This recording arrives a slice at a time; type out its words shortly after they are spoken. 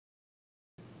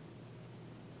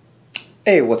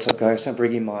Hey, what's up guys? I'm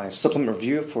bringing my supplement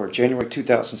review for January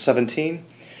 2017.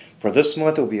 For this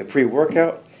month it will be a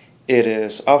pre-workout. It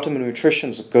is Optimum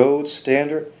Nutrition's Gold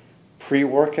Standard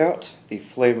pre-workout. The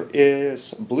flavor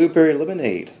is Blueberry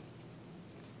Lemonade.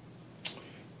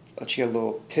 Let you get a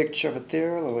little picture of it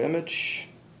there, a little image.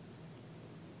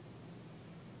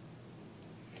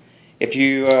 If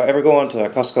you ever go onto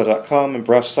Costco.com and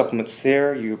browse supplements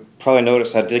there, you probably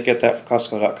noticed I did get that from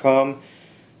Costco.com.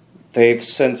 They've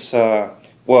since,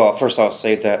 well, first I'll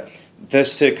say that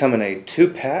this did come in a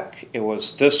 2-pack. It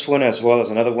was this one as well as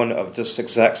another one of this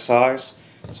exact size,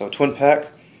 so a twin pack.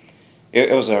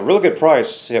 It was a really good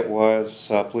price. It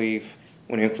was, I believe,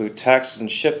 when you include taxes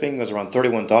and shipping, it was around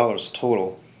 $31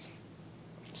 total.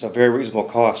 So a very reasonable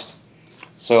cost.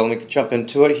 So let me jump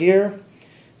into it here.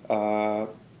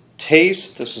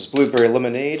 Taste, this is Blueberry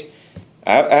Lemonade.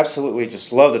 I absolutely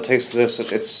just love the taste of this.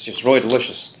 It's just really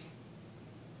delicious.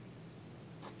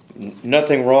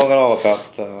 Nothing wrong at all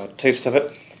about the taste of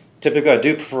it. Typically I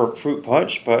do prefer fruit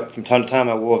punch, but from time to time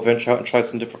I will venture out and try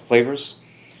some different flavors.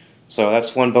 So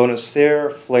that's one bonus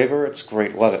there. Flavor, it's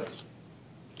great, love it.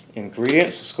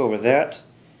 Ingredients, let's go over that.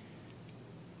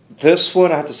 This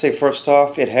one, I have to say first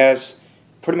off, it has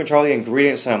pretty much all the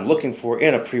ingredients that I'm looking for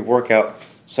in a pre-workout.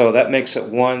 So that makes it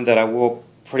one that I will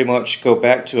pretty much go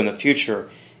back to in the future.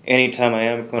 Anytime I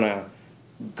am going to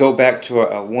go back to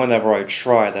a one that I've already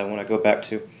tried that I want to go back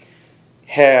to.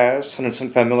 Has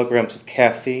 175 milligrams of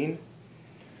caffeine,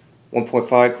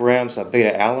 1.5 grams of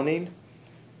beta-alanine,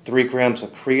 3 grams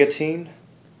of creatine.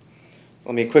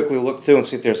 Let me quickly look through and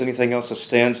see if there's anything else that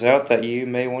stands out that you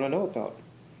may want to know about.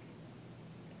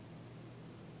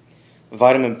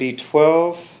 Vitamin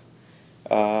B12,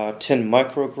 10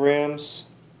 micrograms.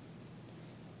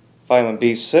 Vitamin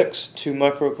B6, 2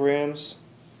 micrograms.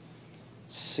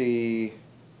 Let's see,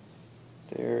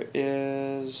 there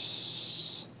is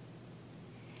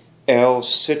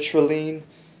L-citrulline,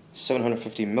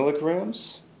 750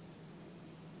 milligrams.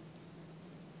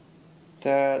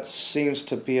 That seems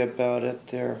to be about it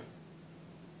there.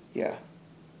 Yeah.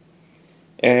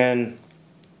 And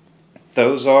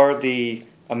those are the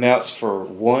amounts for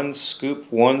one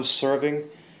scoop, one serving,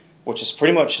 which is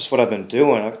pretty much just what I've been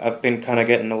doing. I've been kind of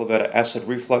getting a little bit of acid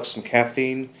reflux from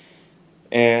caffeine,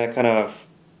 and kind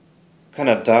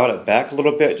of dialed it back a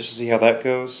little bit just to see how that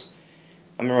goes.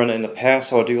 I remember in the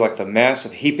past I would do like the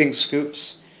massive heaping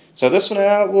scoops. So this one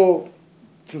I will,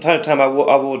 from time to time I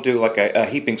will do like a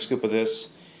heaping scoop of this,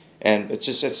 and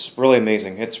it's really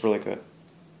amazing. It's really good.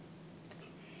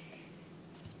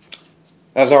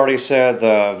 As I already said,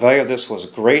 the value of this was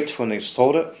great when they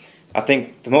sold it. I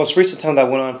think the most recent time that I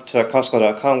went on to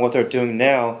Costco.com, what they're doing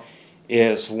now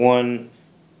is one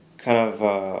kind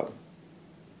of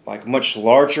like much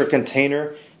larger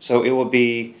container. So it will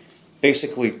be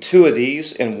basically 2 of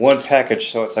these in one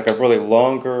package. So it's like a really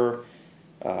longer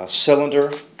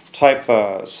cylinder type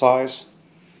size.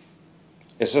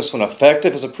 Is this one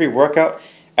effective as a pre-workout?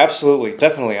 Absolutely,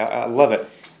 definitely. I love it.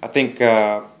 I think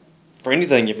for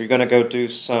anything, if you're going to go do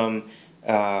some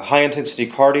high-intensity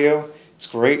cardio, it's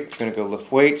great. If you're going to go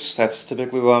lift weights, that's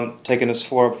typically what I'm taking this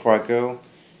for before I go.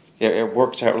 Yeah, it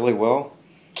works out really well.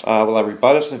 Will I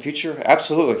rebuy this in the future?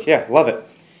 Absolutely, yeah, love it.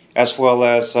 As well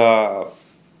as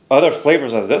other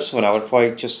flavors of this one, I would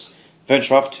probably just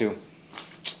venture off to.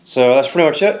 So that's pretty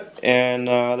much it. And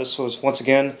this was, once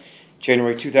again,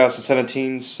 January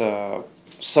 2017's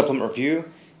supplement review.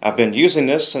 I've been using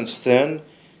this since then.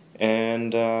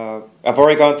 And I've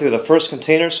already gone through the first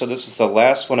container, so this is the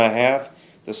last one I have.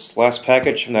 This last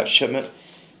package from that shipment.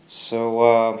 So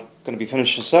I'm going to be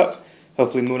finishing this up.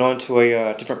 Hopefully moving on to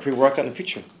a different pre-workout in the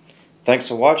future. Thanks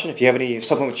for watching. If you have any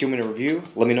supplements you want me to review,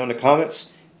 let me know in the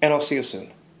comments, and I'll see you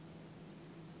soon.